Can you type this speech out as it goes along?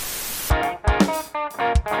And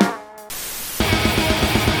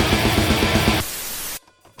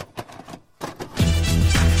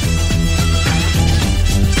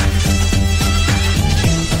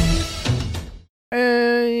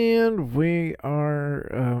we are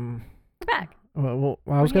We're back. Well,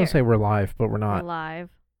 I was gonna say we're live, but we're not. We're live.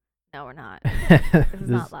 No, we're not. This is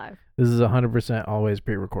not live. This is 100% always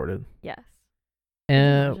pre-recorded. Yes.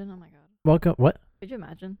 And Could you imagine? Oh my god. welcome. What Could you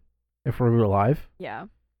imagine? if we were live? Yeah.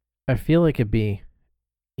 I feel like it'd be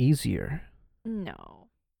easier, No.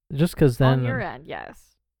 just because then. On your end,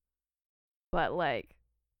 yes. But like,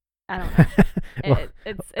 I don't know. Well,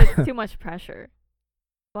 It's too much pressure.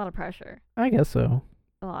 A lot of pressure. I guess so.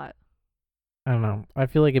 A lot. I don't know. I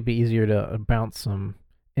feel like it'd be easier to bounce some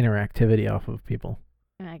interactivity off of people.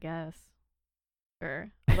 I guess.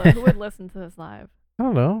 Sure. Although, who would listen to this live? I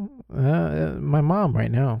don't know. My mom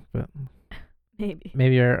right now, but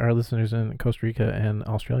maybe our listeners in Costa Rica and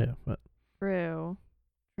Australia. But True.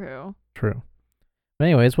 True. But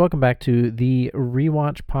anyways, welcome back to the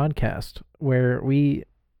Rewatch Podcast, where we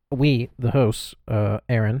the hosts,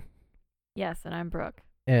 Aaron. Yes, and I'm Brooke.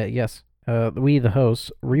 Yes. We the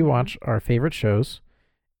hosts rewatch our favorite shows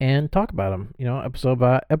and talk about them. Episode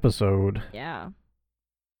by episode. Yeah.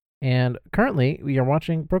 And currently, we are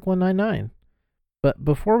watching Brooklyn Nine-Nine. But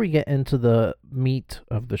before we get into the meat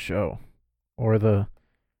of the show, or the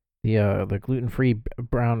gluten-free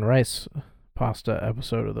brown rice pasta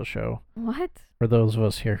episode of the show, What? for those of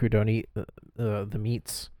us here who don't eat the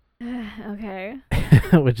meats, Okay.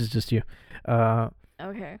 which is just you.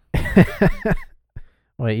 Okay.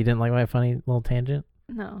 Wait, you didn't like my funny little tangent?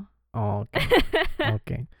 No. Oh, okay.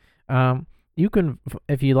 Okay. You can,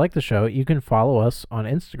 if you like the show, you can follow us on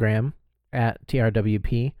Instagram at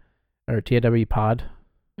TRWP or TRW Pod.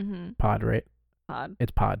 Mm-hmm. Pod, right? Pod.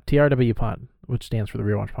 It's Pod. TRW Pod, which stands for the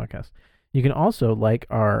Rewatch Podcast. You can also like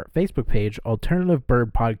our Facebook page, Alternative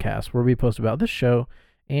Bird Podcast, where we post about this show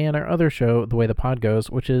and our other show, The Way the Pod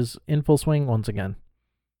Goes, which is in full swing once again.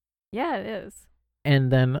 Yeah, it is.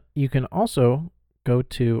 And then you can also go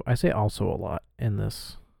to, I say also a lot in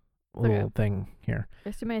this little thing here.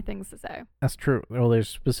 There's too many things to say. That's true. Well, there's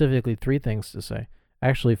specifically 3 things to say.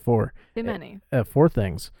 Actually, 4. Too many. 4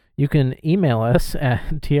 things. You can email us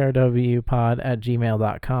at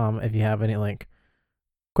trwpod@gmail.com if you have any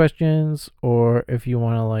questions, or if you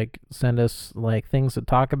want to send us things to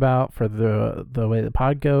talk about for the way the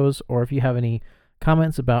pod goes, or if you have any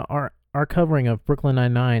comments about our covering of Brooklyn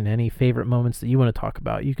Nine-Nine, any favorite moments that you want to talk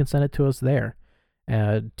about, you can send it to us there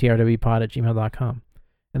at trwpod@gmail.com.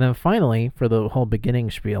 And then finally, for the whole beginning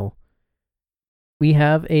spiel, we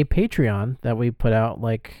have a Patreon that we put out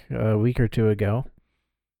a week or 2 ago.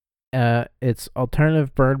 It's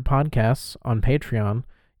Alternative Bird Podcasts on Patreon.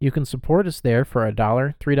 You can support us there for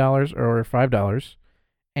 $1, $3, or $5,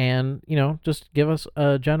 and just give us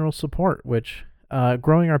a general support. Which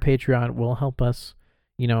growing our Patreon will help us,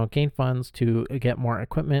 gain funds to get more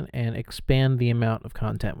equipment and expand the amount of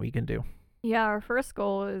content we can do. Yeah, our first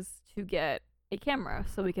goal is to get a camera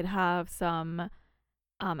so we could have some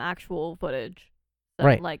actual footage. So,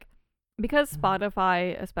 right. Because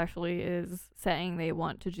Spotify especially is saying they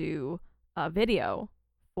want to do a video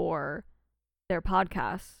for their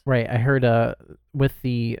podcasts. Right. I heard with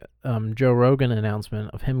the Joe Rogan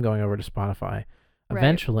announcement of him going over to Spotify,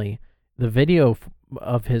 eventually the video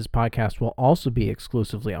of his podcast will also be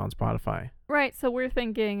exclusively on Spotify. Right. So we're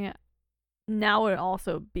thinking now would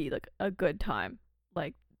also be a good time.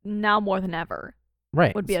 Now more than ever.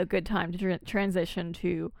 Right. Would be a good time to transition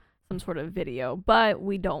to some sort of video, but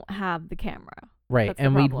we don't have the camera. Right. That's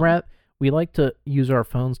and we like to use our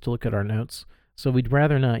phones to look at our notes, so we'd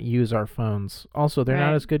rather not use our phones. Also, they're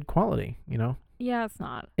not as good quality, Yeah, it's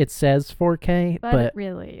not. It says 4K, but it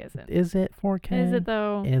really isn't. Is it 4K? Is it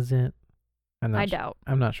though? Is it? I doubt.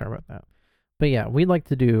 I'm not sure about that. But yeah, we'd like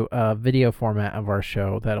to do a video format of our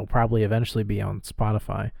show that'll probably eventually be on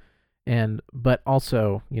Spotify, but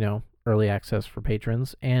also, early access for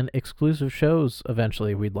patrons and exclusive shows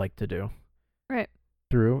eventually we'd like to do. Right.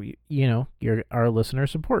 Through, our listener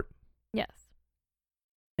support. Yes.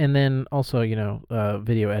 And then also,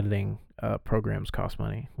 video editing programs cost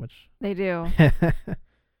money, which they do.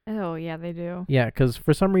 Oh, yeah, they do. Yeah, because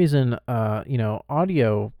for some reason,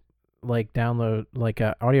 audio, download,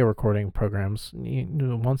 audio recording programs,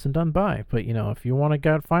 once and done by. But, if you want to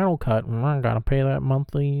get Final Cut, I got to pay that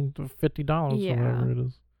monthly $50 or whatever it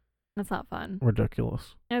is. That's not fun.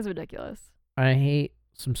 Ridiculous. It is ridiculous. I hate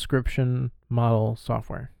subscription model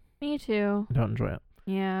software. Me too. I don't enjoy it.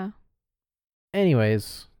 Yeah.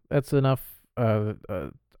 Anyways, that's enough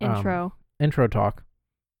intro talk.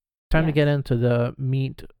 Time to get into the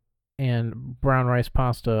meat and brown rice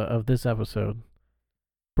pasta of this episode.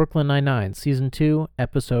 Brooklyn Nine-Nine, Season 2,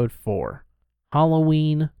 Episode 4,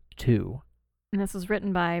 Halloween 2. And this was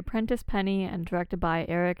written by Prentice Penny and directed by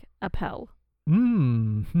Eric Appel.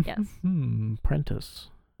 Yes. Prentice.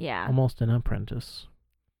 Yeah. Almost an apprentice.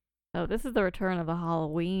 So this is the return of the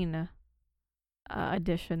Halloween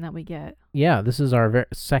edition that we get. Yeah, this is our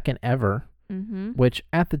second ever, which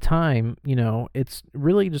at the time, it's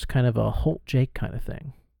really just kind of a Holt Jake kind of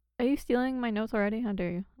thing. Are you stealing my notes already? How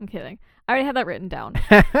dare you? I'm kidding. I already had that wrtten down.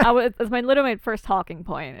 It's my first talking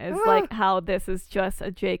point. It's like how this is just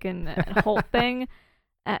a Jake and Holt thing.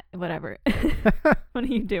 Whatever. What are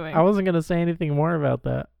you doing? I wasn't going to say anything more about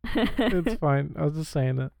that. It's fine. I was just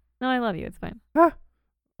saying it. No, I love you. It's fine. I'm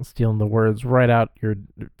stealing the words right out your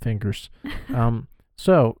fingers.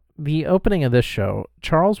 So, the opening of this show,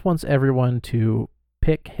 Charles wants everyone to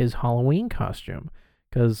pick his Halloween costume.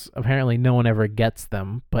 Because apparently no one ever gets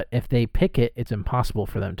them, but if they pick it, it's impossible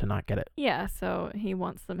for them to not get it. Yeah, so he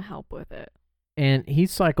wants some help with it. And he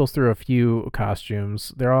cycles through a few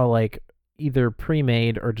costumes. They're all like either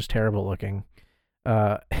pre-made or just terrible looking.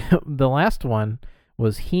 The last one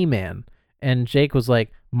was He-Man, and Jake was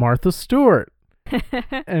like, Martha Stewart.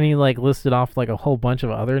 And he like listed off like a whole bunch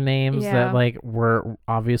of other names that like were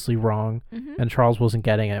obviously wrong, and Charles wasn't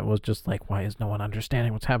getting it. It was just like, why is no one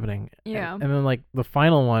understanding what's happening? Yeah. And then like the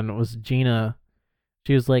final one was Gina.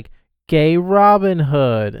 She was like, Gay Robin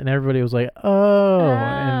Hood, and everybody was like, oh.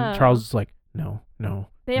 And Charles was like, no.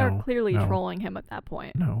 They are clearly trolling him at that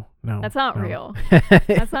point. No. That's not real.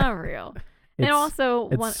 That's not real. And also,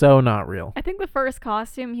 it's so not real. I think the first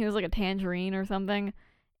costume, he was like a tangerine or something,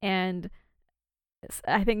 and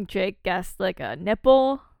I think Jake guessed like a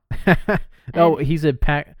nipple. Oh, he said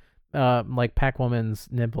Pac-Woman's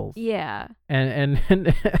nipples. Yeah. And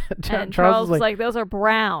Charles was like, those are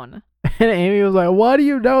brown. And Amy was like, why do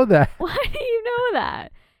you know that? Why do you know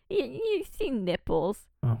that? You see nipples.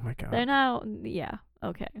 Oh my God. They're now, yeah.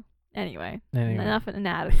 Okay. Anyway. Enough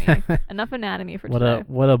anatomy. Enough anatomy for today.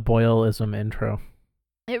 What a Boyleism intro.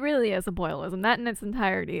 It really is a Boyleism. That in its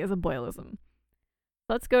entirety is a Boyleism.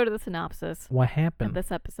 Let's go to the synopsis. What happened? Of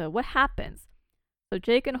this episode. What happens? So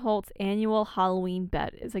Jake and Holt's annual Halloween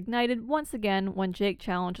bet is ignited once again when Jake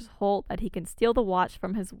challenges Holt that he can steal the watch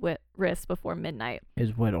from his wrist before midnight.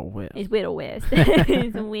 His widow wrist. His widow wrist.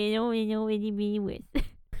 His widow wrist.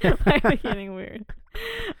 Why are we getting weird?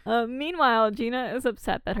 Meanwhile, Gina is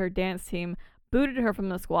upset that her dance team booted her from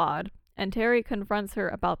the squad, and Terry confronts her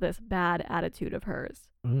about this bad attitude of hers.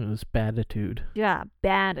 This bad attitude. Yeah,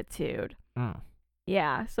 bad attitude.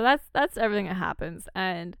 Yeah, so that's everything that happens,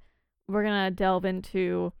 and we're gonna delve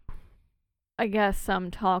into, I guess,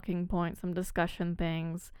 some talking points, some discussion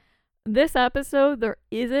things. This episode, there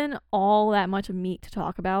isn't all that much meat to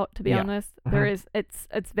talk about, to be honest. There is.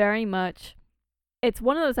 It's very much. It's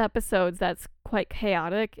one of those episodes that's quite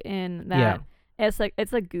chaotic in that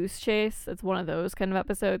it's a goose chase. It's one of those kind of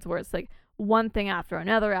episodes where it's like one thing after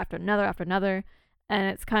another,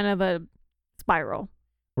 and it's kind of a spiral.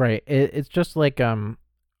 Right. It's just like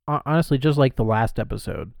honestly, just like the last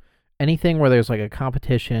episode. Anything where there's like a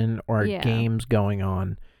competition or games going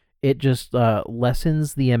on, it just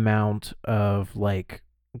lessens the amount of like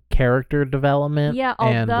character development. Yeah,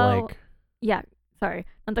 sorry,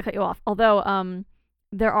 not to cut you off. Although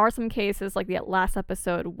there are some cases like the last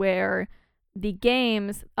episode where the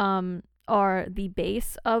games are the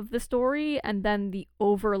base of the story, and then the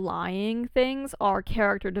overlying things are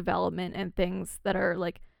character development and things that are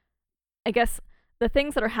like, I guess the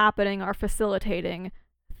things that are happening are facilitating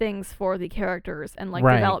things for the characters and like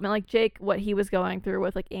development. Like Jake, what he was going through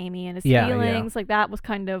with like Amy and his feelings, like that was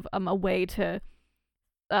kind of a way to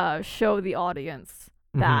show the audience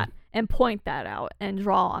that and point that out and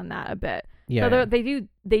draw on that a bit. Yeah. So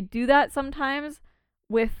they do that sometimes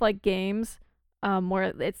with like games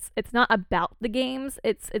where it's not about the games,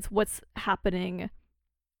 it's what's happening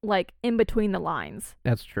like in between the lines.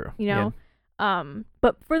 That's true. You know? Yeah.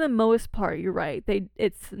 But for the most part, you're right.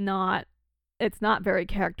 It's not very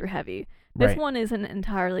character heavy. This one isn't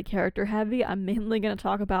entirely character heavy. I'm mainly going to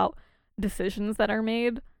talk about decisions that are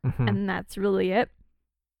made, and that's really it.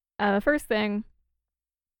 First thing,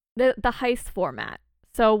 the heist format.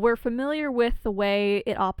 So we're familiar with the way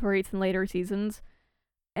it operates in later seasons.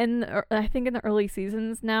 And I think in the early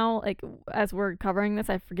seasons now, like as we're covering this,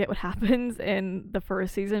 I forget what happens in the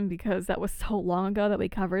first season because that was so long ago that we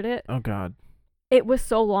covered it. Oh God. It was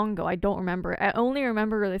so long ago, I don't remember. I only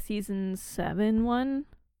remember the season 7 one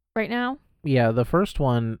right now. Yeah, the first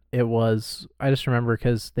one, I just remember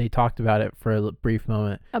because they talked about it for a brief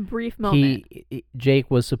moment. Jake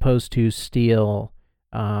was supposed to steal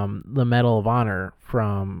the Medal of Honor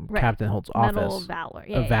from Right. Captain Holt's Medal office. of Valor.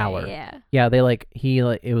 Of Valor. Yeah. Yeah, they like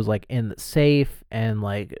it was like in the safe, and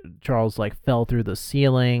like Charles like fell through the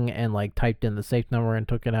ceiling and like typed in the safe number and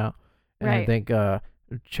took it out. And I Right. think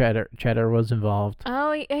Cheddar was involved.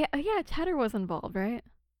 Oh, yeah, Cheddar was involved, right?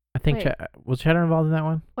 I think Wait. was Cheddar involved in that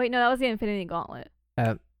one? Wait, no, that was the Infinity Gauntlet.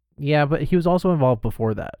 Yeah, but he was also involved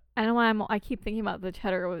before that. I don't know why I keep thinking about the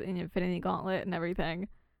Cheddar in Infinity Gauntlet and everything.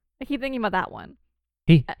 I keep thinking about that one.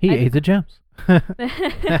 He ate the gems.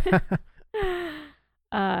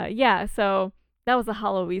 Yeah, so that was the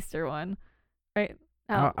Hollow Easter one, right?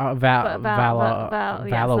 Valoeaster.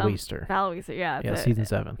 Valoeaster, yeah. Yeah, season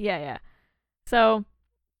 7. Yeah. So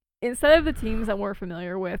instead of the teams that we're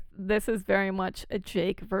familiar with, this is very much a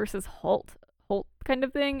Jake versus Holt kind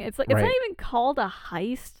of thing. It's like it's not even called a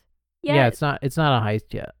heist yet. Yeah, it's not a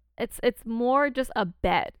heist yet. It's more just a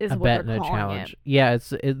bet is a what bet they're and a calling challenge. it. Yeah,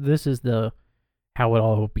 this is the how it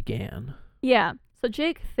all began. Yeah. So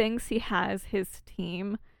Jake thinks he has his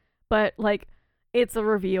team, but like it's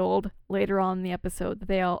revealed later on in the episode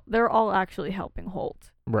that they're all actually helping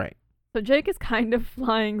Holt. Right. So Jake is kind of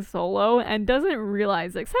flying solo and doesn't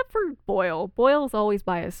realize, except for Boyle. Boyle's always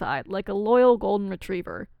by his side, like a loyal golden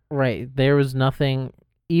retriever. Right. There was nothing.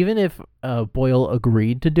 Even if Boyle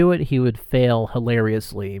agreed to do it, he would fail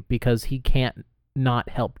hilariously because he can't not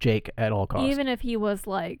help Jake at all costs. Even if he was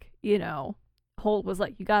like, Holt was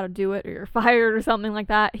like, you got to do it or you're fired or something like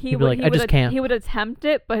that. He would like, I just can't. He would attempt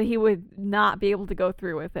it, but he would not be able to go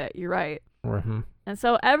through with it. You're right. Mm-hmm. And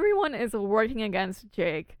so everyone is working against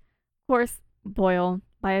Jake. Of course, Boyle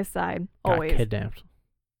by his side, always. Got kidnapped.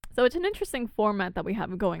 So it's an interesting format that we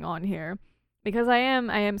have going on here, because I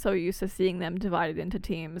am so used to seeing them divided into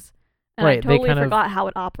teams, and right, I totally forgot how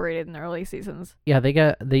it operated in the early seasons. Yeah,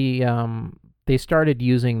 they started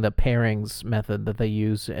using the pairings method that they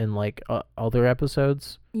use in like other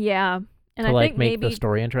episodes. Yeah, and to I think make the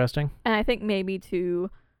story interesting. And I think maybe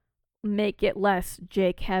to make it less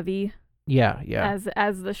Jake heavy. Yeah.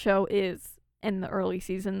 As the show is in the early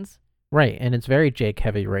seasons. Right, and it's very Jake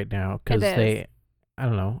heavy right now because I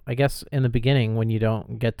don't know. I guess in the beginning when you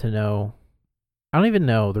don't get to know, I don't even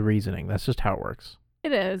know the reasoning. That's just how it works.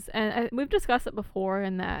 It is, and we've discussed it before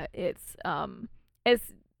in that it's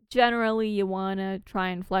generally you want to try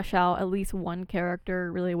and flesh out at least one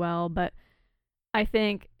character really well, but I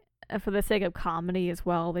think for the sake of comedy as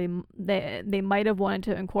well, they might have wanted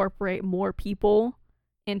to incorporate more people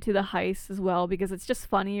into the heist as well, because it's just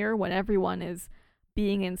funnier when everyone is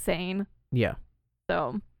being insane. Yeah.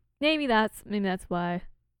 So maybe that's why.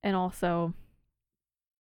 And also,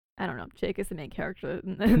 I don't know, Jake is the main character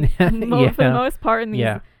for the most part in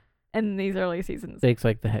these early seasons. Jake's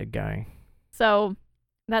like the head guy. So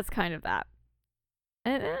that's kind of that.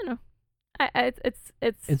 I don't know.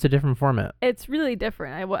 It's a different format. It's really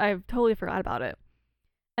different. I've totally forgot about it.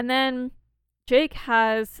 And then Jake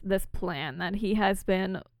has this plan that he has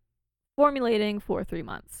been formulating for 3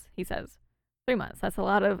 months. He says 3 months. That's a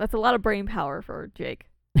lot of brain power for Jake.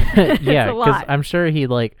 Yeah, because I'm sure he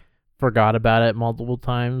like forgot about it multiple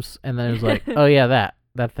times, and then it was like, oh yeah,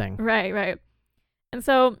 that thing. Right. And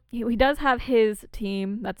so he does have his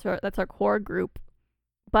team. That's our core group,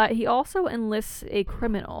 but he also enlists a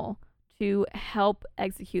criminal to help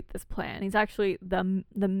execute this plan. He's actually the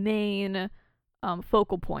main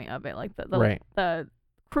focal point of it, like the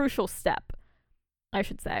crucial step, I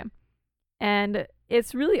should say. And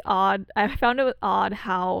it's really odd. I found it odd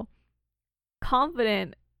how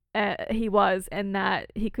confident he was in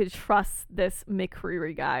that he could trust this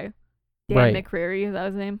McCreary guy. Dan McCreary, is that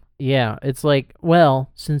his name? Yeah, it's like,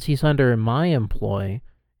 well, since he's under my employ,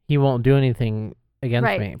 he won't do anything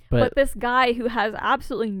against me. But this guy who has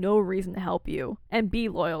absolutely no reason to help you and be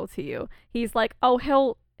loyal to you, he's like, oh,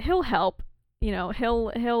 he'll help. He won't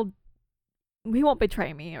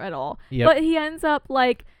betray me at all. Yep. But he ends up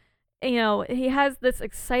like, he has this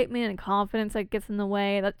excitement and confidence that gets in the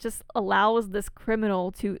way that just allows this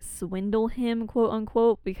criminal to swindle him, quote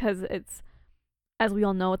unquote, because it's, as we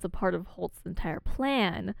all know, it's a part of Holt's entire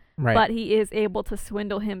plan. Right. But he is able to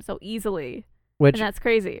swindle him so easily. And that's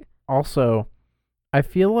crazy. Also, I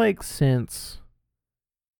feel like since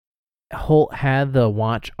Holt had the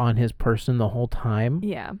watch on his person the whole time,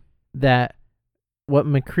 that what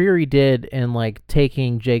McCreary did in like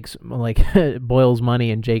taking Jake's Boyle's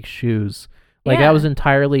money in Jake's shoes, that was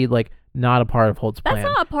entirely like not a part of Holt's plan. That's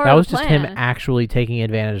not a part that of was the just plan. him actually taking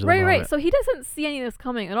advantage of the moment. Right. So he doesn't see any of this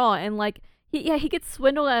coming at all, and like he gets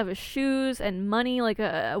swindled out of his shoes and money. Like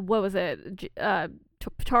what was it?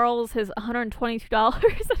 Charles, his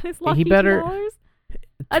 $122 and his lucky $2.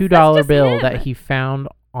 $2 bill that he found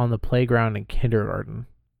on the playground in kindergarten.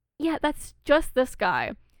 Yeah, that's just this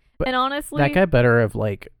guy. But and honestly, that guy better have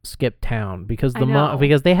like skipped town because I know.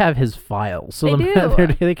 because they have his files, so They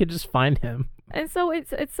do. they could just find him. And so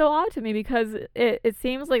it's so odd to me because it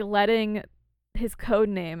seems like letting his code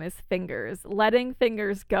name is Fingers, letting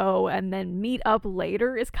Fingers go and then meet up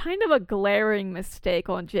later is kind of a glaring mistake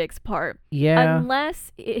on Jake's part. Yeah.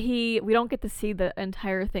 Unless we don't get to see the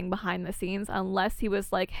entire thing behind the scenes, unless he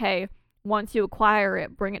was like, hey, once you acquire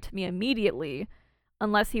it, bring it to me immediately.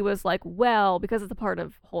 Unless he was like, well, because it's a part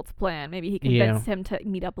of Holt's plan, maybe he convinced him to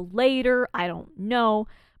meet up later. I don't know.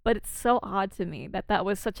 But it's so odd to me that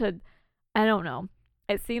was such a, I don't know.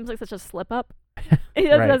 It seems like such a slip up.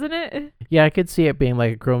 Right. Doesn't it? Yeah, I could see it being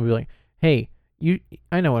like a girl would be like, hey,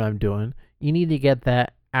 I know what I'm doing. You need to get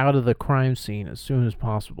that out of the crime scene as soon as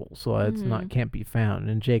possible so that it's not can't be found.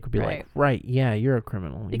 And Jake would be like, right, yeah, you're a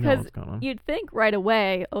criminal. You know what's going on. You'd think right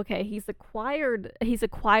away, okay, he's acquired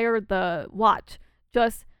the watch.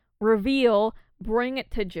 Just reveal, bring it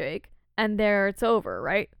to Jake, and there it's over,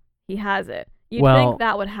 right? He has it. You'd think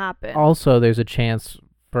that would happen. Also, there's a chance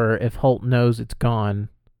for if Holt knows it's gone,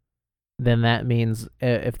 then that means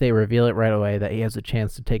if they reveal it right away that he has a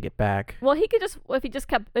chance to take it back. Well, he could just if he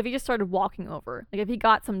just started walking over, like if he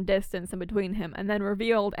got some distance in between him and then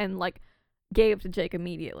revealed and like gave to Jake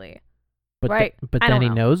immediately. But right? But then he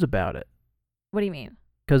knows about it. What do you mean?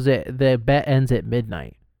 Because the bet ends at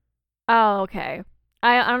midnight. Oh, okay.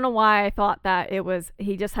 I don't know why I thought that it was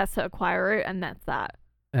he just has to acquire it and that's that.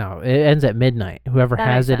 No, it ends at midnight. Whoever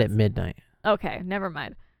has it at midnight. Okay, never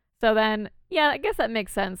mind. So then, yeah, I guess that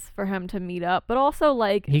makes sense for him to meet up, but also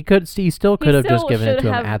like he still could have just given it to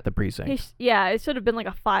him at the precinct. It should have been like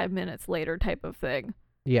a 5 minutes later type of thing.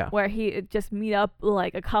 Yeah, where he just meet up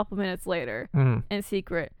like a couple minutes later in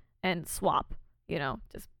secret and swap,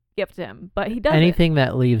 just gift to him. But he doesn't. Anything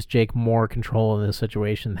that leaves Jake more control in this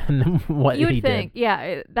situation than what he did. You'd think,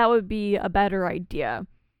 yeah, that would be a better idea.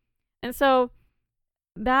 And so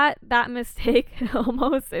that mistake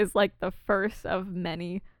almost is like the first of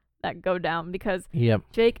many that go down because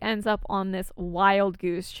Jake ends up on this wild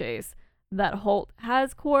goose chase that Holt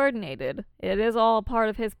has coordinated. It is all part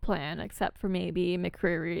of his plan, except for maybe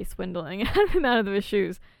McCreary swindling him out of his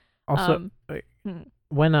shoes. Also,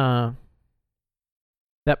 when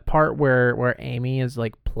that part where Amy is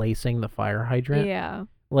like placing the fire hydrant,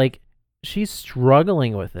 like she's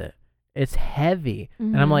struggling with it. It's heavy,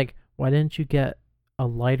 and I'm like, why didn't you get a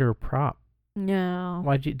lighter prop? No.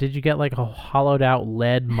 Did you get like a hollowed out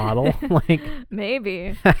lead model? Like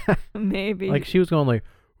maybe. Like she was going like,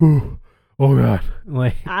 ooh, oh god.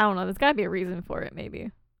 Like I don't know. There's gotta be a reason for it.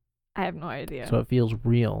 Maybe. I have no idea. So it feels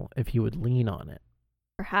real if you would lean on it.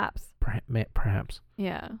 Perhaps. Perhaps.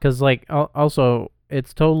 Yeah. Because like also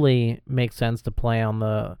it's totally makes sense to play on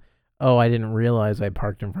the I didn't realize I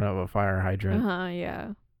parked in front of a fire hydrant. Yeah.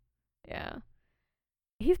 Yeah.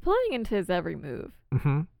 He's playing into his every move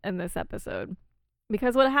in this episode.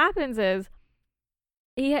 Because what happens is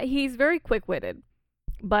he's very quick-witted.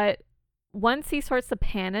 But once he starts to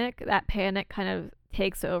panic, that panic kind of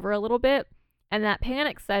takes over a little bit. And that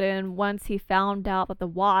panic set in once he found out that the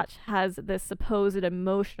watch has this supposed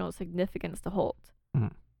emotional significance to Holt.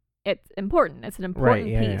 It's important. It's an important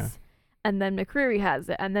piece. Yeah. And then McCreary has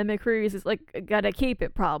it. And then McCreary's is like, gotta keep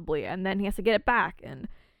it probably. And then he has to get it back. And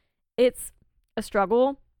it's a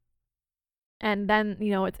struggle. And then,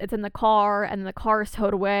 it's in the car and the car is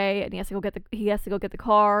towed away and he has to go get the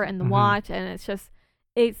car and the watch. And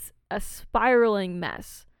it's a spiraling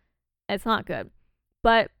mess. It's not good.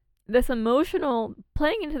 But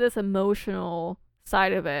playing into this emotional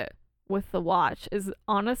side of it with the watch is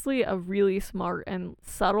honestly a really smart and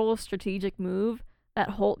subtle strategic move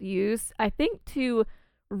that Holt used, I think, to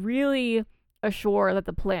really assure that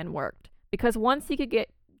the plan worked. Because once he could get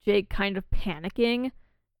Jake kind of panicking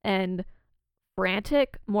and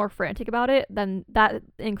more frantic about it, then that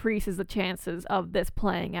increases the chances of this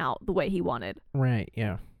playing out the way he wanted. Right,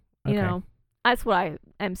 yeah. Okay. That's what I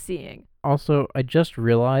am seeing. Also, I just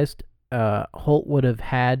realized Holt would have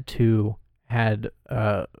had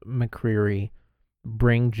McCreary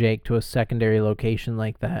bring Jake to a secondary location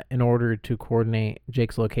like that in order to coordinate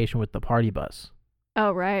Jake's location with the party bus.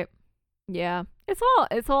 Oh, right. Yeah.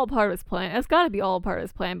 It's all part of his plan. It's got to be all part of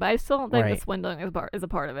his plan, but I still don't think the swindling is a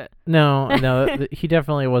part of it. No, he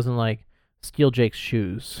definitely wasn't like steal Jake's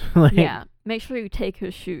shoes. Yeah. Make sure you take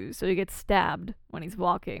his shoes so he gets stabbed when he's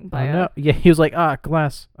walking by no. Yeah, he was like,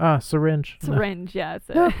 glass, syringe. Syringe, yeah.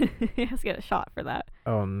 He has to get a shot for that.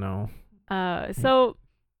 Oh, no. So,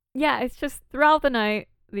 yeah, it's just throughout the night,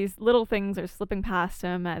 these little things are slipping past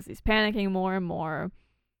him as he's panicking more and more.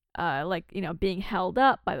 being held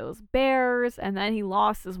up by those bears, and then he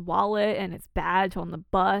lost his wallet and his badge on the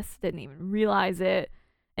bus, didn't even realize it.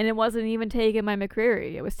 And it wasn't even taken by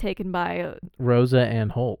McCreary. It was taken by Rosa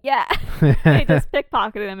and Holt. Yeah. They just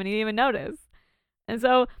pickpocketed him and he didn't even notice. And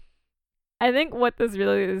so I think what this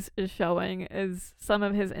really is showing is some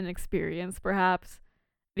of his inexperience, perhaps,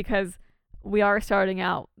 because we are starting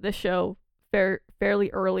out the show fairly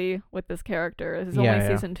early with this character. This is only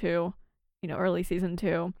season 2, early season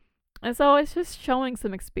 2. And so it's just showing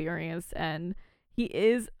some experience, and he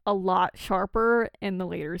is a lot sharper in the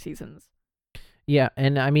later seasons. Yeah,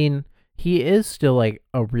 and I mean, he is still like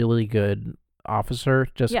a really good officer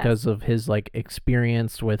just because of his like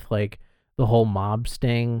experience with like the whole mob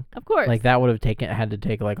sting. Of course. Like that would have had to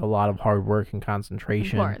take like a lot of hard work and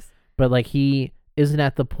concentration. Of course. But like he isn't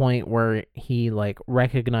at the point where he like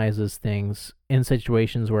recognizes things in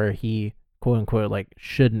situations where he quote unquote like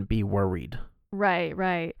shouldn't be worried.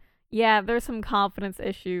 Right. Yeah, there's some confidence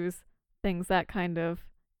issues, things that kind of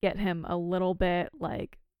get him a little bit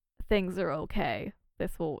like things are okay.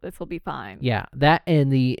 This will be fine. Yeah, that and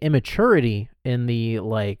the immaturity in the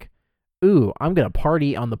like, ooh, I'm gonna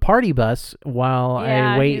party on the party bus while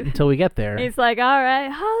I wait until we get there. He's like, all right,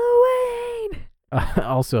 Halloween.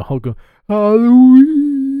 Also, Hulk goes,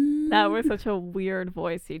 Halloween. That was such a weird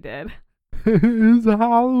voice he did. It's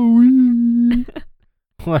Halloween.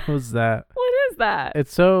 What was that? What is that?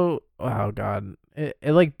 It's so, oh God. It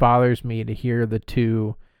like bothers me to hear the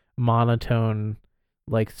two monotone,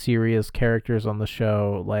 like serious characters on the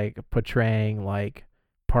show, like portraying like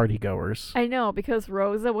party goers. I know, because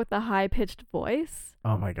Rosa with the high pitched voice.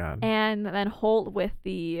 Oh my God. And then Holt with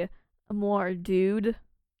the more dude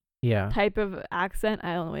type of accent.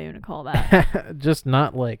 I don't know what you want to call that. Just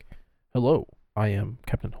not like, hello, I am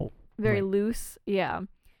Captain Holt. Very loose. Yeah.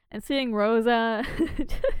 And seeing Rosa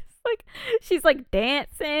just like she's like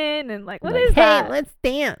dancing and like what is that? Hey, let's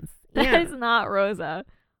dance. That is not Rosa.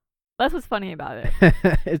 That's what's funny about it.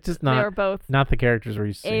 It's just not. They were both not the characters we're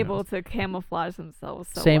used to. Able to camouflage themselves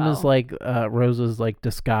so Same well. as like Rosa's like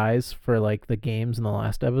disguise for like the games in the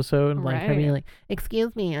last episode. Like her being like,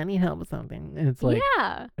 "Excuse me, I need help with something." And it's like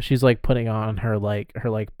she's like putting on her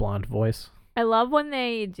blonde voice. I love when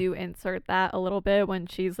they do insert that a little bit when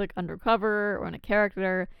she's like undercover or in a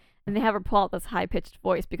character, and they have her pull out this high pitched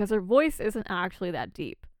voice because her voice isn't actually that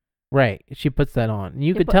deep. Right. She puts that on.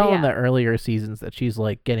 You could tell in the earlier seasons that she's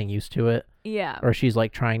like getting used to it. Yeah. Or she's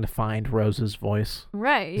like trying to find Rosa's voice.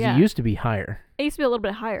 Right, yeah. It used to be higher. It used to be a little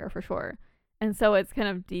bit higher for sure. And so it's kind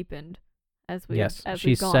of deepened as we've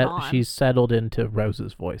gone on. She's settled into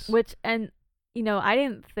Rosa's voice. Which, and I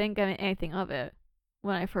didn't think anything of it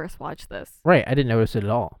when I first watched this. Right. I didn't notice it at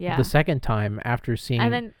all. Yeah. The second time after seeing.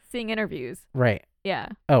 And then seeing interviews. Right. Yeah.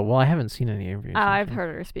 Oh, well, I haven't seen any interviews. I've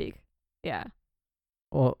heard her speak. Yeah.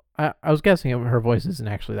 Well, I was guessing her voice isn't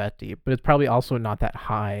actually that deep, but it's probably also not that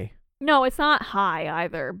high. No, it's not high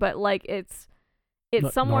either, but like it's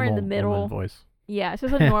somewhere in the middle. Voice. Yeah, it's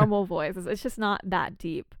just a normal voice. It's just not that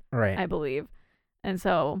deep, right? I believe, and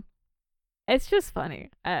so it's just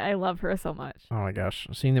funny. I love her so much. Oh my gosh,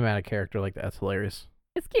 seeing them add a character like that's hilarious.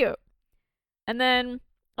 It's cute. And then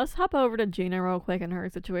let's hop over to Gina real quick in her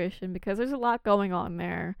situation because there's a lot going on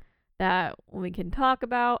there that we can talk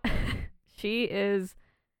about.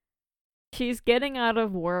 She's getting out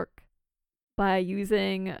of work by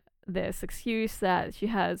using this excuse that she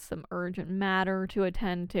has some urgent matter to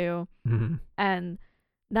attend to. Mm-hmm. And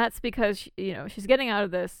that's because, she's getting out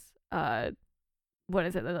of this, what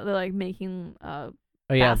is it? They're like making,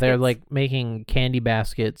 baskets. They're like making candy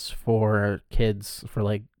baskets for kids for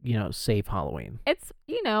like, safe Halloween. It's,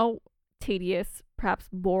 tedious, perhaps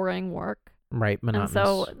boring work. Right, monotonous. And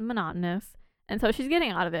so, monotonous. And so she's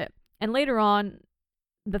getting out of it. And later on,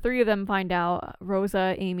 the three of them find out,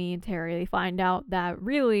 Rosa, Amy, and Terry, they find out that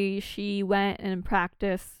really she went and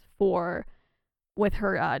practiced with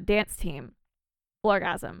her dance team,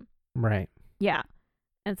 Orgasm. Right. Yeah.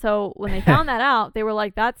 And so when they found that out, they were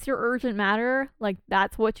like, that's your urgent matter? Like,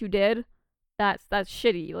 that's what you did? That's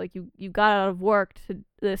shitty. Like, you got out of work to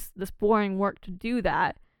this boring work to do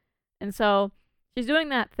that. And so she's doing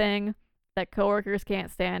that thing that coworkers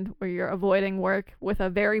can't stand, where you're avoiding work with a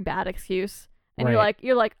very bad excuse. And right.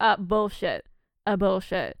 you're like, bullshit.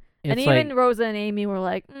 Bullshit. It's and even Rosa and Amy were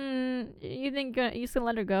like, you think you're just gonna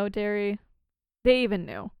let her go, Terry? They even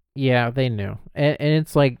knew. Yeah, they knew. And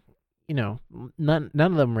it's like, none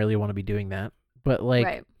of them really want to be doing that. But like,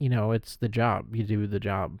 right. It's the job. You do the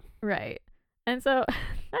job. Right. And so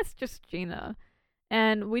that's just Gina.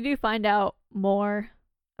 And we do find out more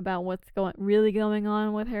about what's really going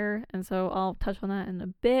on with her. And so I'll touch on that in a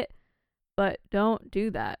bit. But don't do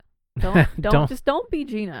that. Don't be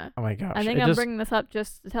Gina. Oh my gosh. I think I'm bringing this up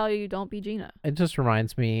just to tell you don't be Gina. It just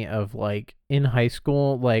reminds me of like in high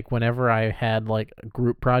school, like whenever I had like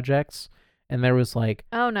group projects and there was like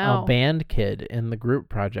Oh no. a band kid in the group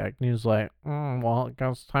project and he was like, well, I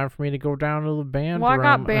guess it's time for me to go down to the band Well, I room.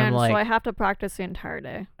 got And band, like, so I have to practice the entire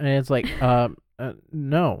day. and it's like,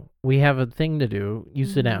 no, we have a thing to do. You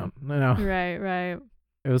sit down. No. Right.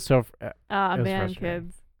 It was so Band frustrating.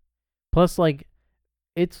 kids. Plus, like,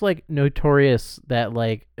 it's like notorious that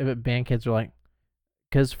like band kids are like,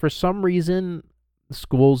 because for some reason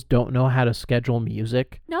schools don't know how to schedule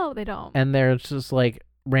music, No, they don't. and they're just like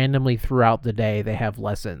randomly throughout the day they have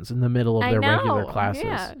lessons in the middle of their regular classes,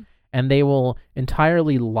 yeah. and they will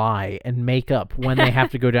entirely lie and make up when they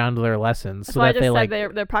have to go down to their lessons. That's So why I that just they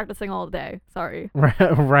said they're practicing all day. Sorry.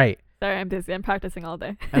 right. Sorry, I'm busy. I'm practicing all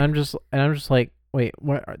day. And I'm just like, wait,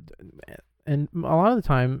 what? And a lot of the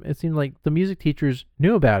time, it seemed like the music teachers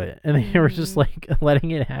knew about it, and they were just like letting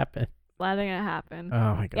it happen. Letting it happen.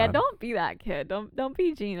 Oh my god! Yeah, don't be that kid. Don't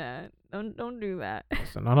be Gina. Don't do that.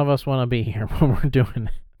 So none of us want to be here when we're doing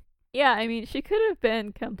it. Yeah, I mean, she could have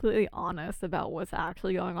been completely honest about what's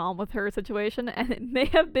actually going on with her situation, and it may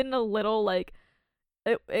have been a little like,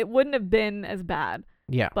 it wouldn't have been as bad.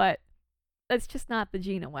 Yeah. But that's just not the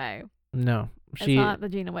Gina way. No, It's not the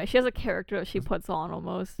Gina way. She has a character that she puts on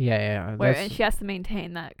almost. Yeah. And she has to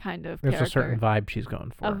maintain that kind of character. There's a certain vibe she's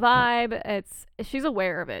going for. A vibe. Yeah. She's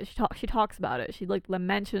aware of it. She talks about it. She like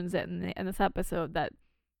mentions it in this episode that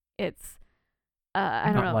it's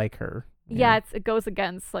I don't know, like her. Yeah, it goes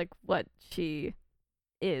against like what she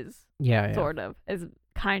is. Yeah. Sort of is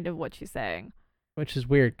kind of what she's saying. Which is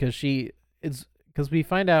weird because we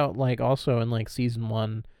find out like also in like season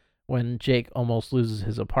 1 when Jake almost loses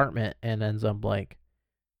his apartment and ends up like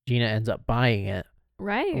Gina ends up buying it.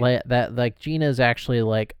 Right. Like Gina's actually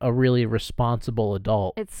like a really responsible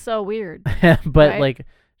adult. It's so weird. But right? like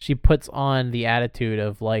she puts on the attitude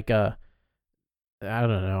of like I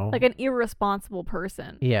don't know. Like an irresponsible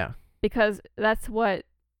person. Yeah. Because that's what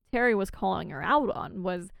Terry was calling her out on,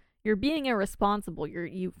 was you're being irresponsible.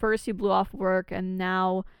 You blew off work and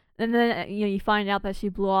then you find out that she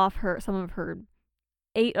blew off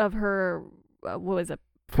 8 of her what was it?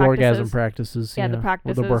 Orgasm practices. Yeah, the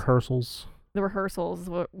practices. Or the rehearsals. The rehearsals is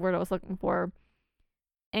what word I was looking for.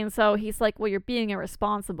 And so he's like, well, you're being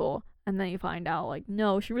irresponsible. And then you find out, like,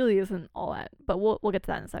 no, she really isn't all that. But we'll get to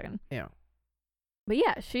that in a second. Yeah. But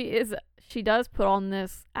yeah, she does put on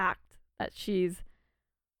this act that she's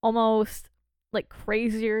almost like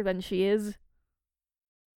crazier than she is.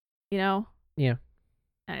 You know? Yeah.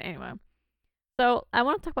 Anyway. So I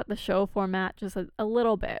want to talk about the show format just a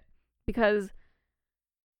little bit, because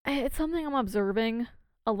it's something I'm observing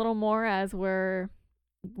a little more as we're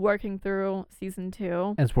working through season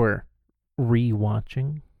 2. As we're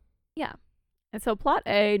rewatching. Yeah. And so plot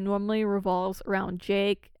A normally revolves around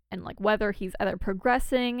Jake and like whether he's either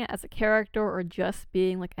progressing as a character or just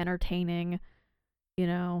being like entertaining, you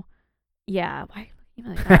know. Yeah. Why are you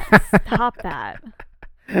like that? Stop that.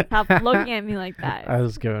 Stop looking at me like that. I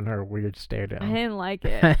was giving her a weird stare down. I didn't like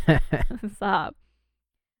it. Stop.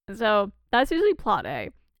 And so that's usually plot A.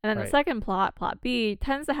 And then the second plot B,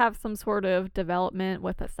 tends to have some sort of development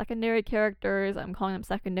with the secondary characters. I'm calling them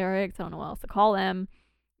secondary because I don't know what else to call them.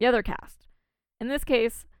 The other cast. In this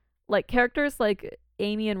case, like characters like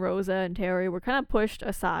Amy and Rosa and Terry were kind of pushed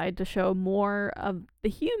aside to show more of the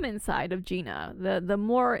human side of Gina, the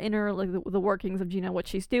more inner, like the workings of Gina, what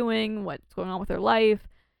she's doing, what's going on with her life.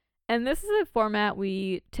 And this is a format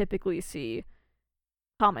we typically see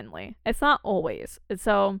commonly. It's not always. And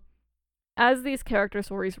so as these character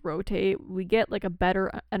stories rotate, we get like a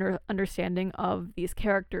better understanding of these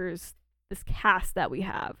characters, this cast that we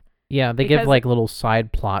have. Yeah, they give like little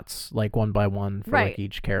side plots, like one by one for like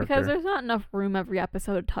each character. Because there's not enough room every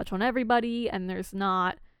episode to touch on everybody, and there's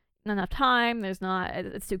not enough time.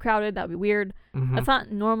 It's too crowded. That'd be weird. Mm-hmm. That's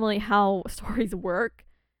not normally how stories work.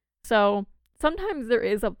 So sometimes there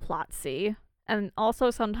is a plot C, and also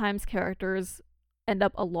sometimes characters end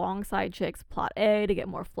up alongside Jake's plot A to get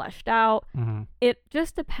more fleshed out. Mm-hmm. It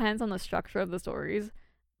just depends on the structure of the stories,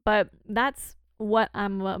 but that's what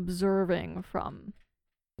I'm observing from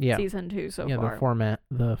season 2 so far. Yeah,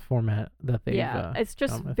 the format that they it's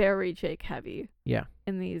just very Jake heavy. Yeah.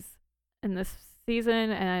 In this season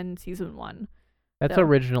and season 1. That's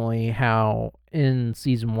originally how in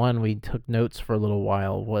season 1 we took notes for a little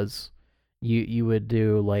while. Was you would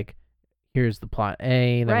do like, here's the plot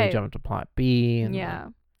A, then we jump to plot B. And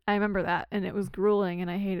I remember that, and it was grueling, and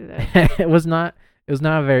I hated it. It was not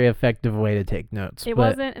a very effective way to take notes. It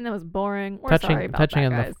wasn't, and it was boring. Sorry about that,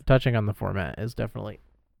 guys. Touching on the format is definitely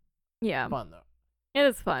fun though. It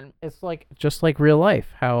is fun. It's like just like real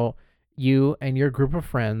life, how you and your group of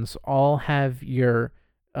friends all have your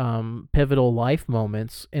pivotal life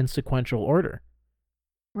moments in sequential order.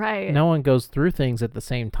 Right. No one goes through things at the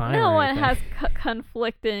same time. No or one anything. has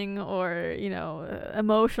conflicting or,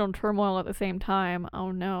 emotional turmoil at the same time.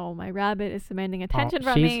 Oh no, my rabbit is demanding attention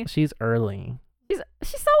from me. She's early.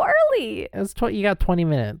 She's so early. You got 20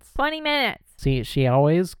 minutes. 20 minutes. See, she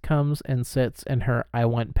always comes and sits in her I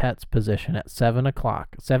want pets position at 7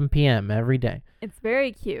 p.m. every day. It's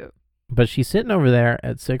very cute. But she's sitting over there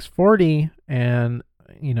at 6:40, and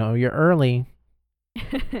you're early.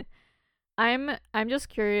 I'm just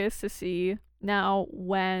curious to see now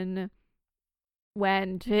when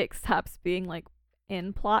Jake stops being like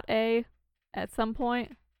in plot A at some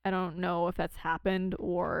point. I don't know if that's happened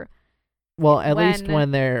or Well, at least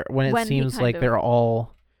when it seems like they're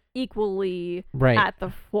all equally right at the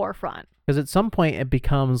forefront. Because at some point it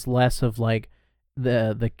becomes less of like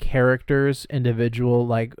the characters' individual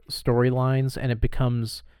like storylines, and it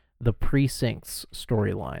becomes the precinct's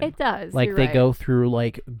storyline. It does. Like they go through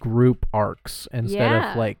like group arcs instead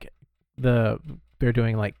of like they're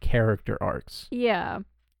doing like character arcs. Yeah.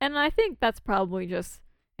 And I think that's probably just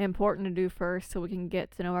important to do first so we can get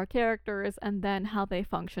to know our characters and then how they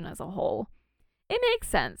function as a whole. It makes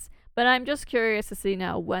sense, but I'm just curious to see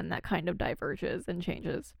now when that kind of diverges and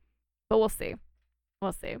changes. But we'll see.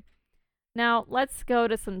 We'll see. Now, let's go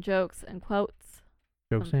to some jokes and quotes.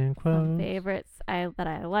 Some favorites that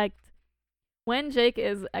I liked. When Jake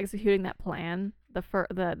is executing that plan,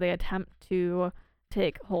 the attempt to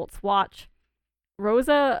take Holt's watch,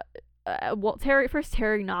 Rosa,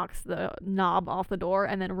 Terry knocks the knob off the door,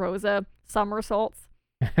 and then Rosa somersaults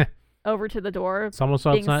over to the door.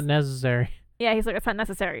 Somersault's not necessary. Yeah, he's like, it's not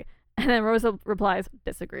necessary. And then Rosa replies,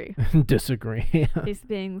 disagree. Disagree. She's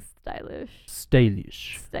being stylish.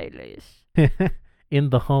 Stylish. In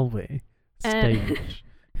the hallway. Stylish.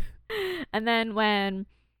 And then when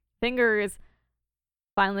Fingers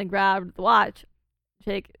finally grabbed the watch,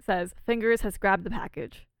 Jake says, Fingers has grabbed the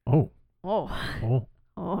package. Oh. Oh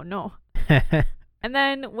no. And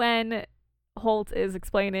then when Holt is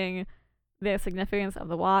explaining the significance of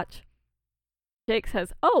the watch, Jake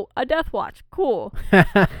says, oh, a death watch. Cool.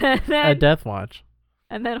 A death watch.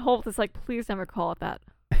 And then Holt is like, please never call it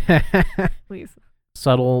that. Please.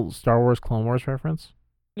 Subtle Star Wars Clone Wars reference?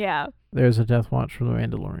 Yeah. There's a death watch for the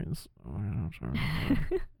Mandalorians.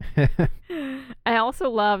 I also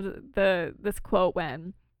loved this quote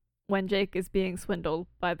when Jake is being swindled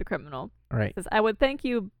by the criminal. Right. He says, I would thank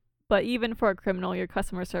you, but even for a criminal, your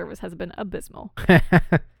customer service has been abysmal.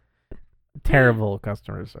 Terrible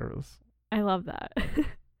customer service. I love that.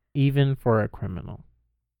 Even for a criminal.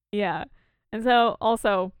 Yeah. And so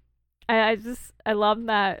also, I love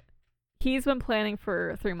that he's been planning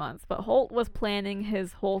for 3 months, but Holt was planning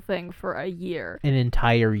his whole thing for a year. An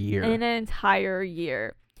entire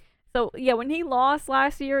year. So yeah, when he lost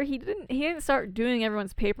last year, he didn't start doing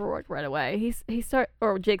everyone's paperwork right away.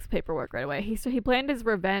 Or Jake's paperwork right away. He planned his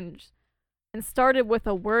revenge and started with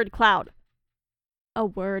a word cloud. A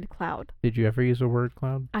word cloud. Did you ever use a word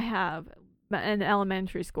cloud? I have in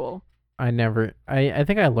elementary school. I never. I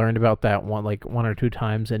think I learned about that one or two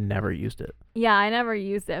times and never used it. Yeah, I never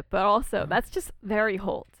used it, but also that's just very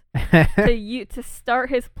Holt to start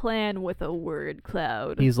his plan with a word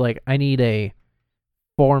cloud. He's like, I need a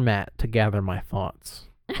format to gather my thoughts.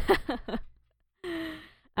 And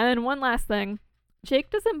then one last thing, Jake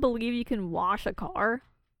doesn't believe you can wash a car.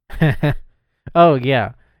 Oh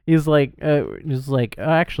yeah, he's like,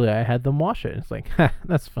 actually, I had them wash it. It's like,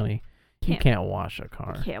 that's funny. You can't wash a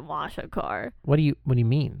car. Can't wash a car. What do you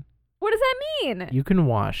mean? What does that mean? You can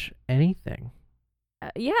wash anything.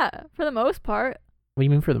 Yeah, for the most part. What do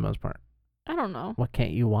you mean for the most part? I don't know. What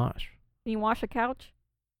can't you wash? Can you wash a couch?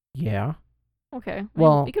 Yeah. Okay.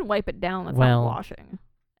 Well, you can wipe it down. That's not washing.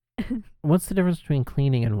 What's the difference between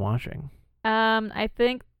cleaning and washing? I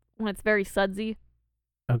think when it's very sudsy.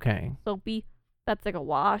 Okay. Soapy. That's like a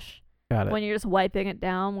wash. Got it. When you're just wiping it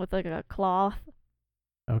down with like a cloth.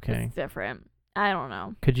 Okay. It's different. I don't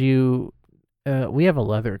know. Could you... we have a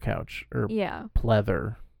leather couch. Or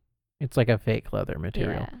pleather. It's like a fake leather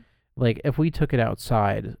material. Yeah. Like, if we took it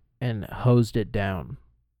outside and hosed it down...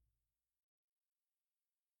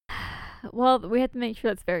 Well, we have to make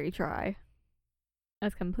sure it's very dry.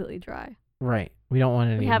 That's completely dry. Right. We don't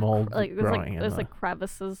want any mold growing. There's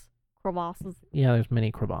crevasses. Yeah, there's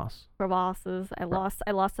many crevasses. I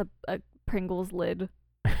lost a Pringles lid.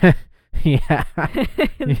 Yeah.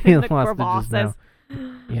 in the lost it just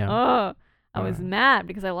now. Yeah. Oh, I was mad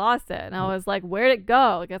because I lost it, and I was like, "Where'd it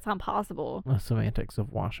go? Like, that's not possible." The semantics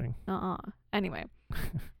of washing. Anyway,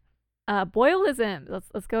 Boylism.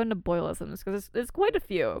 Let's go into boylisms because there's quite a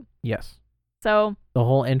few. Yes. So The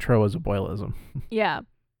whole intro was a boylism. yeah,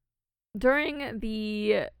 during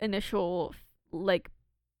the initial like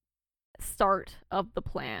start of the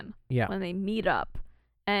plan, Yeah. when they meet up,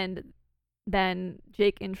 and then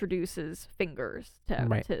Jake introduces Fingers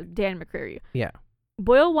Right. to Dan McCreary. Yeah.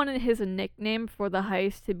 Boyle wanted his nickname for the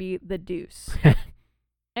heist to be the Deuce,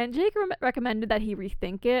 and Jake recommended that he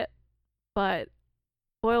rethink it, but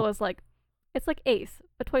Boyle was like, "It's like Ace,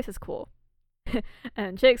 but twice as cool."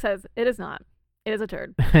 And Jake says, "It is not. It is a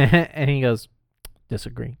turd." And he goes,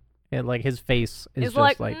 disagree. And like his face is He's just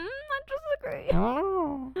like, I disagree.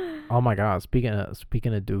 oh my god. Speaking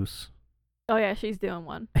of Deuce. Oh yeah, she's doing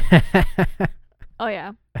one. Oh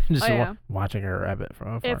yeah, Just Oh, yeah. watching her rabbit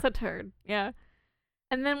from afar. it's a turd. Yeah.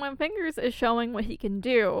 And then when Fingers is showing what he can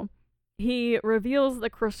do, he reveals the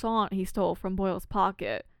croissant he stole from Boyle's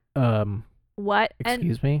pocket. What?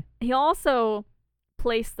 Excuse me? And he also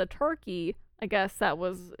placed the turkey, I guess that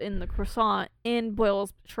was in the croissant, in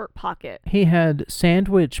Boyle's shirt pocket. He had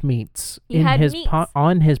sandwich meats He had his meats.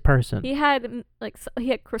 on his person. He had he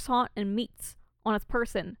had croissant and meats on his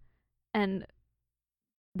person, and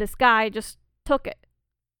this guy just took it.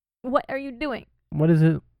 What are you doing? What is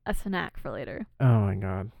it? A snack for later. Oh my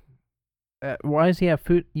god. Why does he have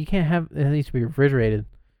food? You can't have it. Needs to be refrigerated.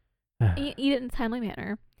 Eat it in a timely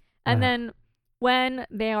manner. And then when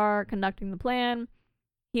they are conducting the plan,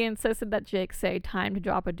 he insisted that Jake say time to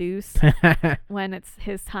drop a deuce when it's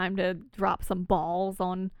his time to drop some balls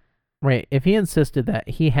on. Right. If he insisted that,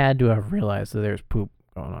 he had to have realized that there's poop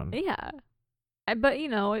going on. Yeah. But,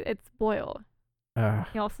 it's Boyle.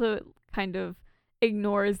 He also kind of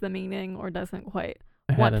ignores the meaning or doesn't quite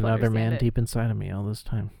I want had to another understand man it. deep inside of me all this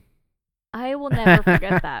time. I will never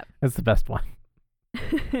forget that. That's the best one.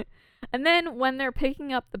 And then when they're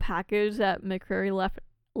picking up the package that McCreary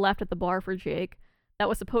left at the bar for Jake that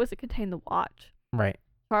was supposed to contain the watch, Right.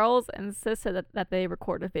 Charles insisted that they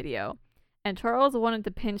record a video. And Charles wanted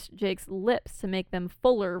to pinch Jake's lips to make them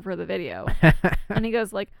fuller for the video. And he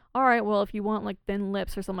goes like, all right, well, if you want like thin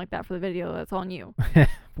lips or something like that for the video, that's on you.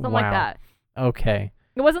 Something like that. Okay.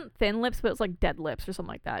 It wasn't thin lips, but it was like dead lips or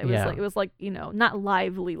something like that. Yeah. It was like, not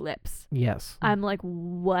lively lips. Yes. I'm like,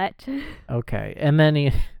 what? Okay. And then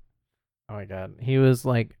he oh my god. He was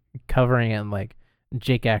like covering it in like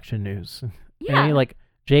Jake Action News. Yeah. And he like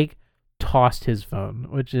Jake tossed his phone,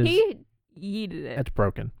 which is He yeeted it. it's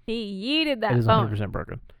broken. He yeeted that It is phone. 100%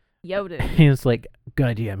 broken. Yoed it. He's like, good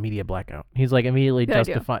idea, media blackout. He's like immediately Good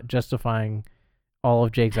idea. justifying all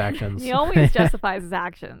of Jake's actions. He always justifies his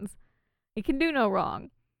actions. He can do no wrong.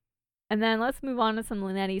 And then let's move on to some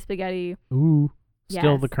Linetti spaghetti. Ooh,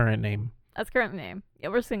 still Yes. the current name. That's current name. Yeah,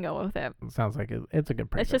 we're just gonna go with it. Sounds like it's a good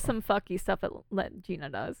prank. It's just some fucky stuff that Gina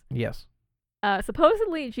does. Yes.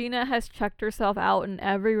 Supposedly, Gina has checked herself out in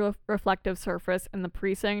every reflective surface in the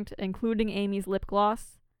precinct, including Amy's lip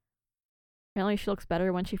gloss. Apparently, she looks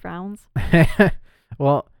better when she frowns.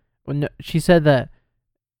 Well, she said that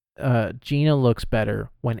Gina looks better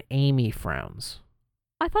when Amy frowns.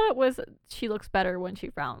 I thought it was she looks better when she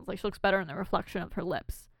frowns. Like, she looks better in the reflection of her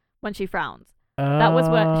lips when she frowns. That was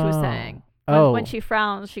what she was saying. When she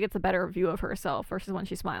frowns, she gets a better view of herself versus when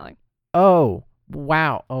she's smiling. Oh,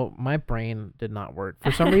 wow. Oh, my brain did not work.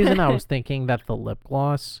 For some reason, I was thinking that the lip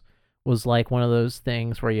gloss was like one of those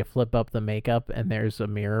things where you flip up the makeup and there's a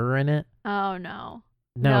mirror in it. Oh, no.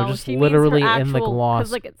 No, just she means literally her in the actual, gloss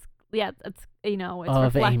 'cause, like, it's of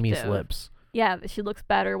reflective. Amy's lips. Yeah, she looks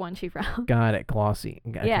better when she frowns. Got it. Glossy.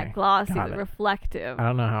 Okay. Yeah, glossy, got it. reflective. I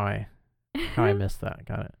don't know how I missed that.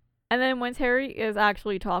 Got it. And then when Terry is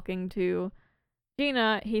actually talking to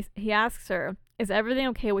Gina, he asks her, "Is everything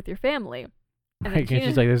okay with your family?" And Right, Gina,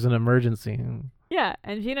 she's like, "There's an emergency." yeah,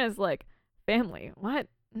 and Gina's like, "Family? What?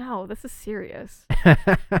 No, this is serious."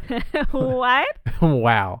 What?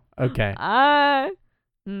 Wow. Okay. Okay.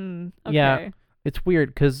 Yeah. It's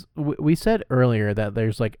weird because we said earlier that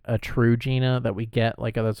there's like a true Gina that we get,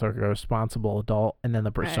 like that's like a responsible adult, and then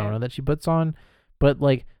the persona that she puts on. But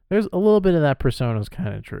like, there's a little bit of that persona is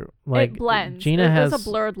kind of true. Like it blends. There's a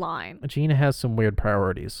blurred line. Gina has some weird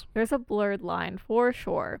priorities. There's a blurred line for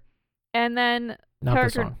sure. And then Not the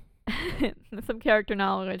song. some character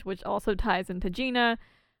knowledge, which also ties into Gina.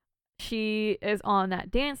 She is on that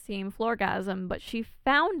dance team, Floorgasm, but she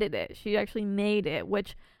founded it. She actually made it,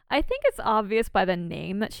 which I think it's obvious by the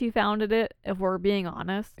name that she founded it, if we're being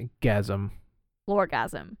honest. Gasm.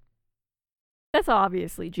 Floorgasm. That's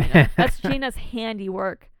obviously Gina. That's Gina's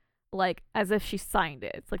handiwork, like as if she signed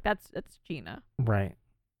it. It's like that's Gina. Right.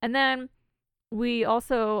 And then we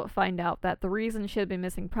also find out that the reason she had been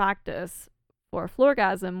missing practice for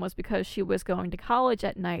Floorgasm was because she was going to college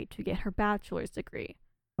at night to get her bachelor's degree.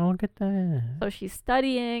 Oh, look at that. So she's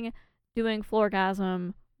studying, doing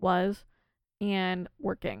Floorgasm, and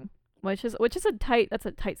working, which is a tight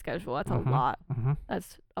schedule. That's a lot.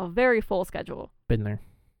 That's a very full schedule. Been there.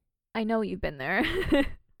 I know you've been there.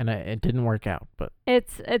 And it didn't work out, but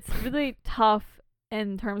it's really tough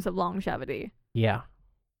in terms of longevity. Yeah.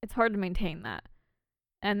 It's hard to maintain that.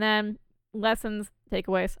 And then lessons,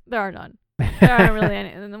 takeaways, there are none. There aren't really any.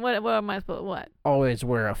 And what am I supposed to, what? Always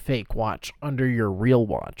wear a fake watch under your real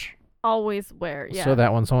watch. Always wear, yeah. So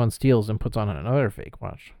that when someone steals and puts on another fake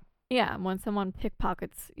watch. Yeah, when someone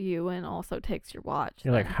pickpockets you and also takes your watch.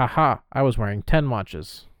 You're like, haha, I was wearing 10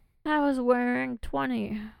 watches. I was wearing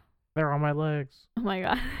 20. They're on my legs. Oh my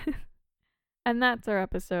god. And that's our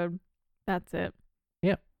episode. That's it.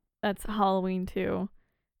 Yep. That's Halloween 2.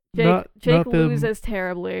 Jake loses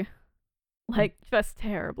terribly. Like, just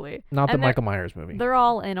terribly. Not the Michael Myers movie. They're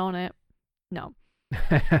all in on it. No.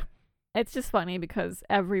 It's just funny because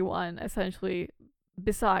everyone, essentially,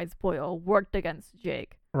 besides Boyle, worked against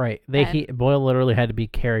Jake. Right. Boyle literally had to be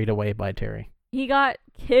carried away by Terry. He got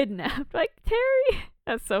kidnapped. Like, Terry?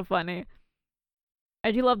 That's so funny.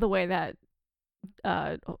 I do love the way that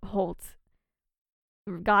Holt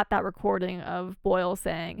got that recording of Boyle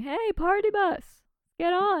saying, "Hey, party bus,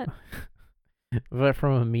 get on." But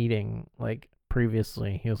from a meeting, like,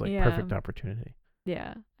 previously, he was like, Yeah. perfect opportunity.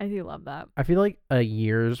 Yeah, I do love that. I feel like a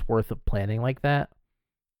year's worth of planning like that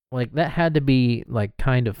had to be, like,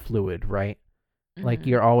 kind of fluid, right? Like,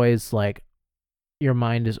 you're always, like, your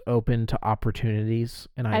mind is open to opportunities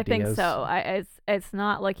and ideas. I think so. It's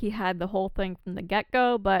not like he had the whole thing from the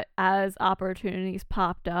get-go, but as opportunities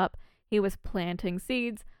popped up, he was planting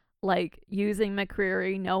seeds, like using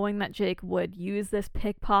McCreary, knowing that Jake would use this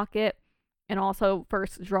pickpocket, and also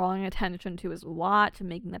first drawing attention to his watch and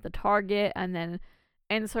making that the target, and then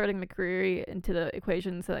inserting McCreary into the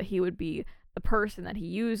equation so that he would be the person that he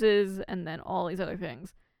uses, and then all these other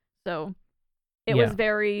things. So it was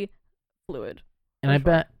very fluid. And I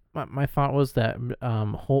bet my thought was that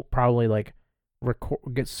Holt probably like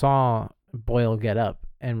saw Boyle get up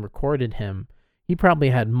and recorded him. He probably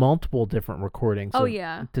had multiple different recordings.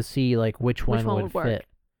 To see like which one would work. fit.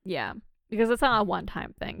 Yeah, because it's not a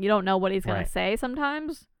one-time thing. You don't know what he's gonna say.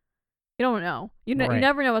 Sometimes you don't know. You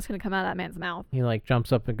never know what's gonna come out of that man's mouth. He like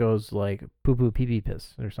jumps up and goes like poo poo pee pee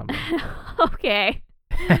piss or something. Okay.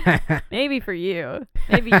 Maybe for you.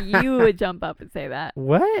 Maybe you would jump up and say that.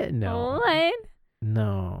 What? No. What?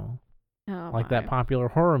 No. Oh, like that popular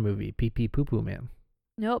horror movie, Pee Pee Poo Poo Man.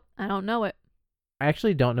 Nope, I don't know it. I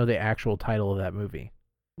actually don't know the actual title of that movie.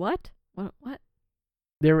 What? What?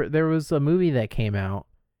 There was a movie that came out,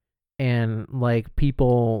 and like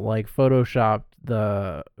people like photoshopped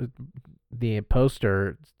the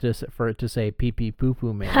poster just for it to say Pee Pee Poo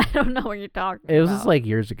Poo Man. I don't know what you're talking about. It was just like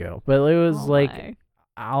years ago, but it was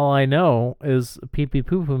all I know is Pee Pee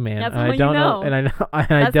Poo Poo Man. That's and all I don't you know. And I know. And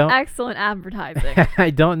That's I don't. Excellent advertising. I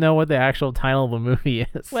don't know what the actual title of the movie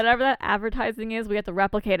is. Whatever that advertising is, we have to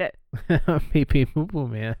replicate it. Pee Pee Poo Poo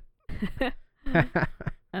Man.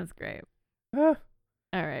 That's great. All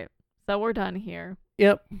right, so we're done here.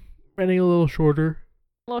 Yep, running a little shorter.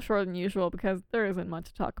 A little shorter than usual because there isn't much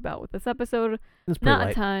to talk about with this episode. It's pretty Not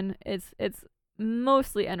light. a ton. It's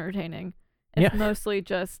mostly entertaining. It's mostly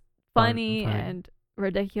just funny and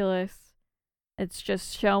ridiculous. It's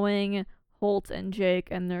just showing Holt and Jake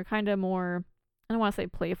and their kind of more, I don't want to say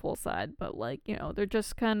playful side, but like, they're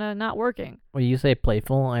just kind of not working. When you say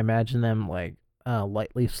playful, I imagine them like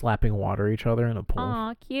lightly slapping water each other in a pool.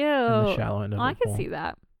 Aw, cute. In the shallow end of the I pool. can see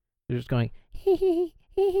that. They're just going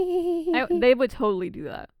They would totally do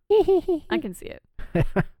that. I can see it.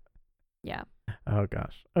 Yeah. Oh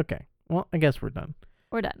gosh. Okay. Well, I guess we're done.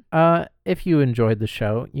 We're done. If you enjoyed the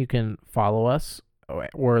show, you can follow us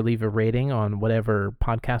or leave a rating on whatever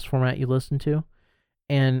podcast format you listen to.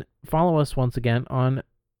 And follow us once again on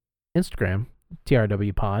Instagram,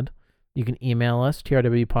 TRWPod. You can email us,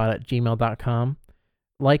 trwpod@gmail.com.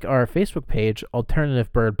 Like our Facebook page, Alternative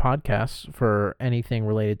Bird Podcasts, for anything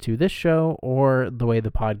related to this show or The Way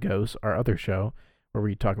the Pod Goes, our other show, where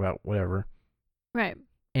we talk about whatever. Right.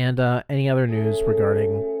 And any other news regarding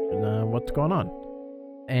what's going on.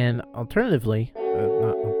 And alternatively,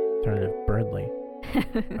 not alternative, Birdly,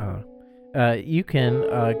 you can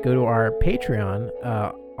go to our Patreon,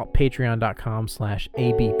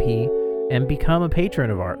 patreon.com/ABP, and become a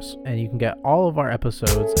patron of ours. And you can get all of our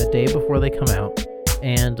episodes a day before they come out.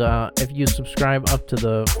 And if you subscribe up to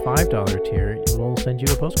the $5 tier, we'll send you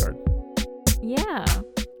a postcard. Yeah.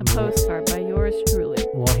 A postcard by yours truly. A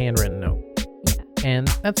little handwritten note. Yeah. And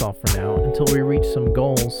that's all for now until we reach some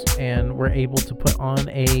goals and we're able to put on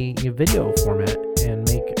a video format and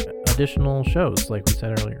make additional shows like we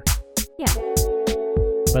said earlier. Yeah.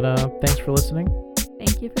 But thanks for listening.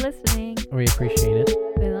 Thank you for listening. We appreciate it.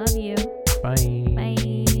 We love you. Bye.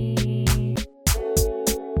 Bye.